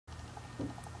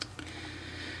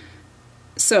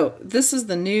So this is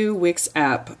the new Wix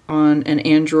app on an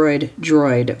Android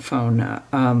Droid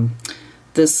phone.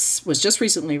 This was just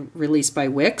recently released by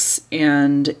Wix,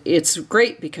 and it's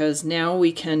great because now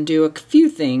we can do a few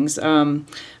things.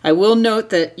 I will note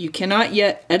that you cannot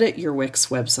yet edit your Wix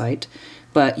website,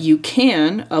 but you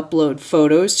can upload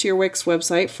photos to your Wix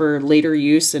website for later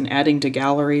use and adding to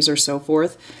galleries or so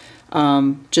forth.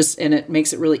 And it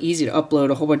makes it really easy to upload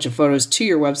a whole bunch of photos to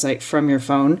your website from your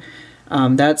phone.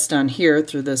 That's done here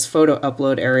through this photo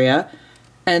upload area.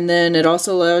 And then it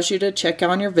also allows you to check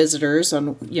on your visitors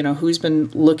on, who's been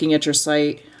looking at your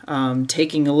site,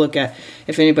 taking a look at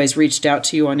if anybody's reached out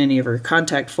to you on any of your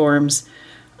contact forms.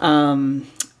 And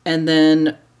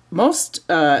then most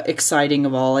exciting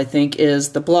of all, I think,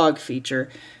 is the blog feature.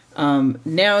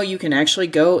 Now you can actually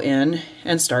go in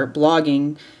and start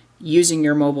blogging using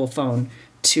your mobile phone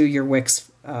to your Wix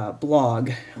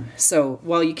blog. So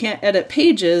while you can't edit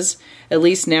pages, at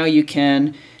least now you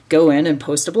can go in and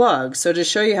post a blog. So to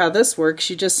show you how this works,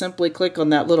 you just simply click on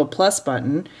that little plus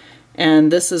button,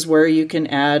 and this is where you can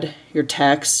add your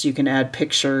text, you can add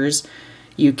pictures,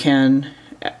 you can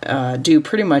do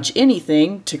pretty much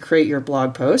anything to create your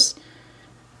blog post.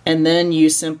 And then you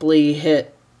simply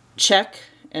hit check,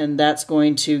 and that's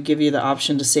going to give you the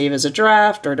option to save as a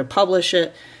draft or to publish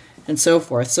it and so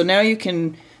forth. So now you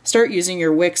can start using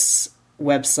your Wix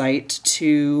website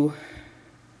to,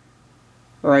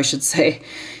 or I should say,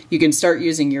 you can start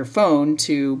using your phone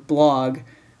to blog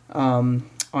on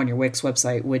your Wix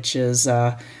website, which is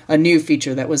a new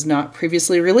feature that was not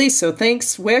previously released. So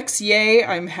thanks, Wix. Yay,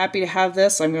 I'm happy to have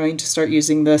this. I'm going to start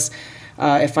using this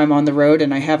if I'm on the road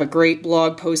and I have a great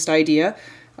blog post idea.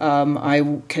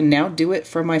 I can now do it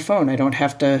from my phone. I don't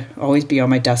have to always be on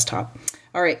my desktop.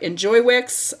 All right, enjoy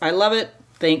Wix. I love it.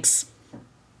 Thanks.